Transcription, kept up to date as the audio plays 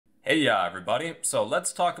Hey everybody, so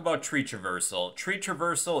let's talk about tree traversal. Tree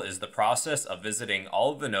traversal is the process of visiting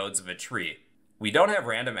all of the nodes of a tree. We don't have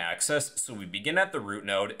random access, so we begin at the root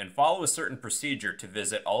node and follow a certain procedure to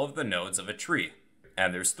visit all of the nodes of a tree.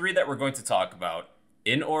 And there's three that we're going to talk about: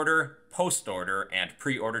 Inorder, Postorder, and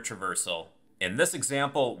Preorder traversal. In this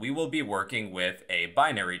example, we will be working with a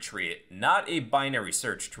binary tree, not a binary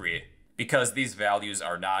search tree, because these values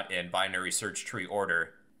are not in binary search tree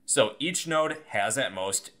order. So each node has at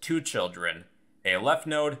most two children, a left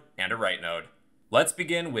node and a right node. Let's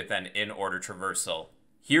begin with an in-order traversal.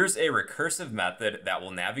 Here's a recursive method that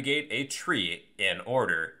will navigate a tree in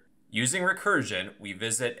order. Using recursion, we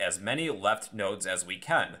visit as many left nodes as we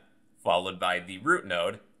can, followed by the root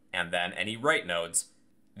node, and then any right nodes.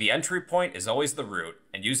 The entry point is always the root,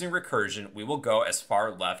 and using recursion, we will go as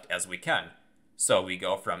far left as we can. So we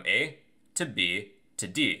go from A to B to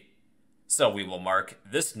D. So we will mark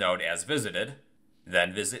this node as visited,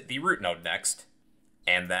 then visit the root node next,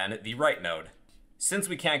 and then the right node. Since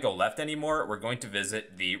we can't go left anymore, we're going to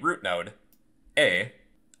visit the root node, A.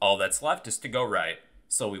 All that's left is to go right,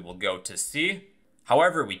 so we will go to C.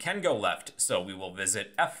 However, we can go left, so we will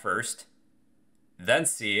visit F first, then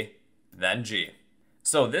C, then G.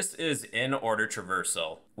 So this is in-order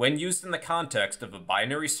traversal. When used in the context of a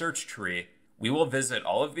binary search tree, we will visit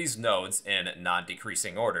all of these nodes in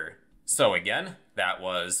non-decreasing order. So again, that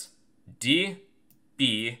was D,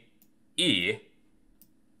 B, E,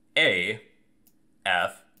 A,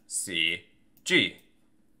 F, C, G.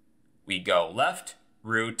 We go left,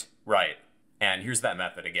 root, right. And here's that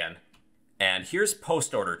method again. And here's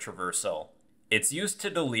post-order traversal. It's used to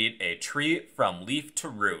delete a tree from leaf to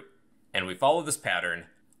root. And we follow this pattern: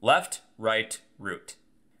 left, right, root.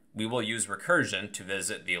 We will use recursion to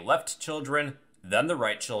visit the left children, then the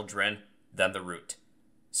right children, then the root.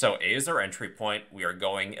 So A is our entry point. We are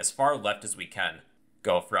going as far left as we can.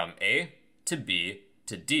 Go from A to B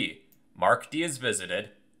to D. Mark D as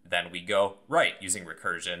visited. Then we go right using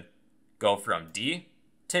recursion. Go from D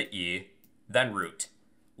to E, then root.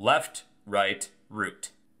 Left, right,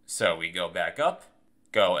 root. So we go back up,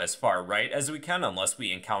 go as far right as we can unless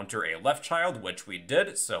we encounter a left child, which we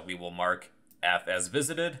did. So we will mark F as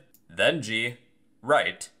visited, then G,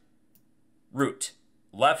 right, root.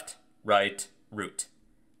 Left, right, root.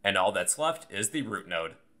 And all that's left is the root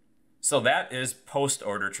node. So that is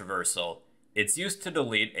post-order traversal. It's used to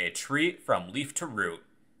delete a tree from leaf to root.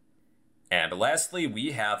 And lastly,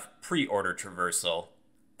 we have pre-order traversal.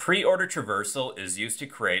 Pre-order traversal is used to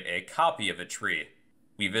create a copy of a tree.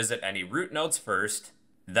 We visit any root nodes first,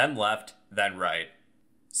 then left, then right.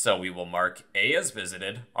 So we will mark A as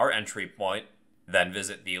visited, our entry point, then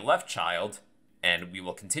visit the left child, and we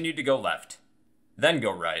will continue to go left, then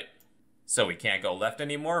go right. So we can't go left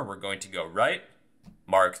anymore, we're going to go right,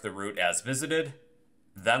 mark the root as visited,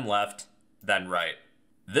 then left, then right.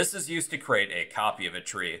 This is used to create a copy of a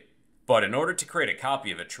tree. But in order to create a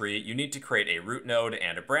copy of a tree, you need to create a root node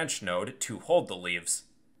and a branch node to hold the leaves.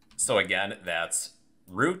 So again, that's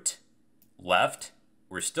root, left,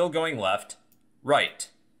 we're still going left, right,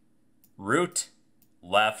 root,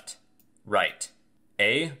 left, right.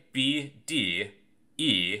 A, B, D,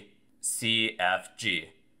 E, C, F,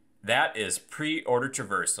 G. That is pre-order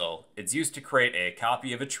traversal. It's used to create a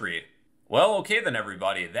copy of a tree. Well, okay then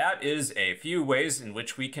everybody, that is a few ways in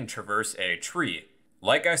which we can traverse a tree.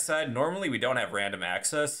 Like I said, normally we don't have random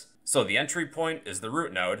access, so the entry point is the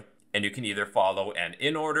root node, and you can either follow an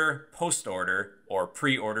in-order, post-order, or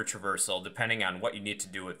pre-order traversal, depending on what you need to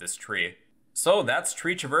do with this tree. So that's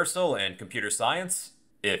tree traversal in computer science.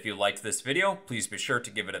 If you liked this video, please be sure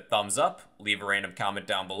to give it a thumbs up, leave a random comment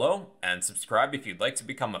down below, and subscribe if you'd like to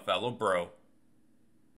become a fellow bro.